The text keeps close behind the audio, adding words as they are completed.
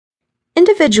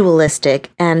Individualistic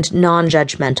and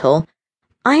non-judgmental,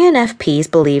 INFPs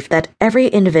believe that every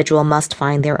individual must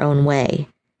find their own way.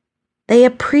 They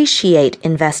appreciate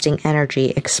investing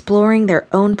energy exploring their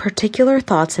own particular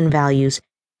thoughts and values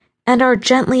and are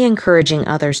gently encouraging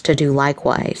others to do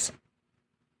likewise.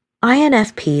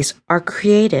 INFPs are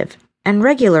creative and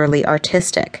regularly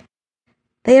artistic.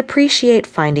 They appreciate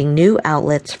finding new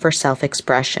outlets for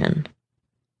self-expression.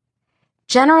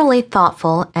 Generally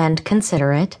thoughtful and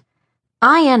considerate,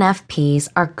 INFPs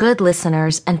are good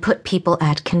listeners and put people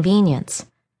at convenience.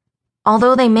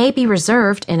 Although they may be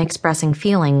reserved in expressing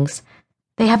feelings,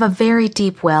 they have a very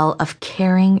deep well of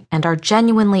caring and are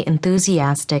genuinely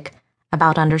enthusiastic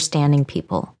about understanding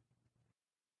people.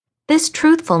 This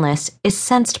truthfulness is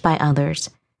sensed by others,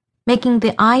 making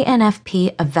the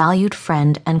INFP a valued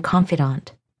friend and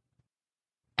confidant.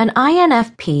 An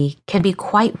INFP can be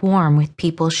quite warm with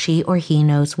people she or he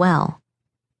knows well.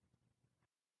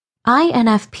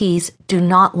 INFPs do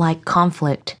not like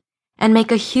conflict and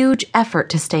make a huge effort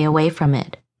to stay away from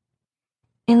it.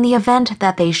 In the event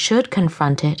that they should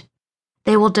confront it,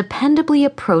 they will dependably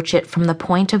approach it from the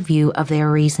point of view of their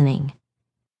reasoning.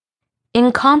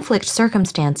 In conflict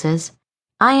circumstances,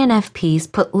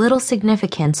 INFPs put little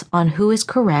significance on who is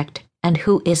correct and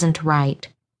who isn't right.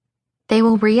 They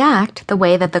will react the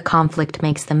way that the conflict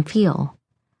makes them feel.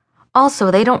 Also,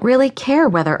 they don't really care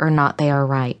whether or not they are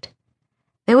right.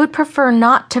 They would prefer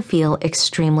not to feel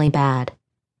extremely bad.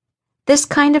 This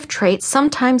kind of trait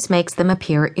sometimes makes them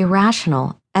appear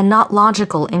irrational and not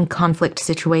logical in conflict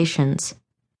situations.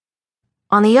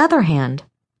 On the other hand,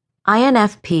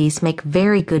 INFPs make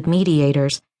very good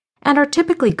mediators and are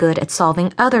typically good at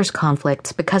solving others'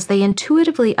 conflicts because they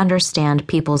intuitively understand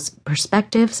people's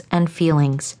perspectives and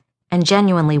feelings and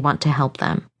genuinely want to help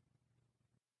them.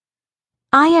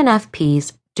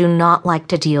 INFPs do not like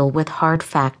to deal with hard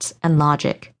facts and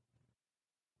logic.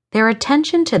 Their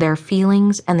attention to their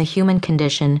feelings and the human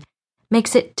condition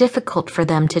makes it difficult for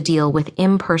them to deal with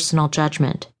impersonal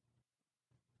judgment.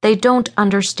 They don't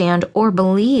understand or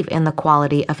believe in the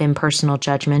quality of impersonal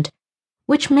judgment,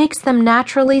 which makes them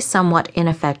naturally somewhat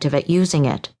ineffective at using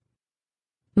it.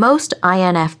 Most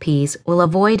INFPs will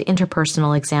avoid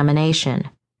interpersonal examination.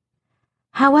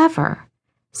 However,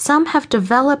 some have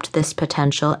developed this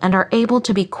potential and are able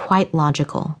to be quite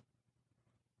logical.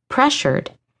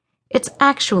 Pressured, it's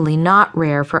actually not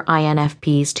rare for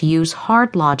INFPs to use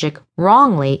hard logic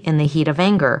wrongly in the heat of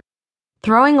anger,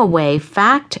 throwing away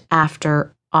fact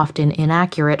after often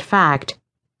inaccurate fact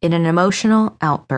in an emotional outburst.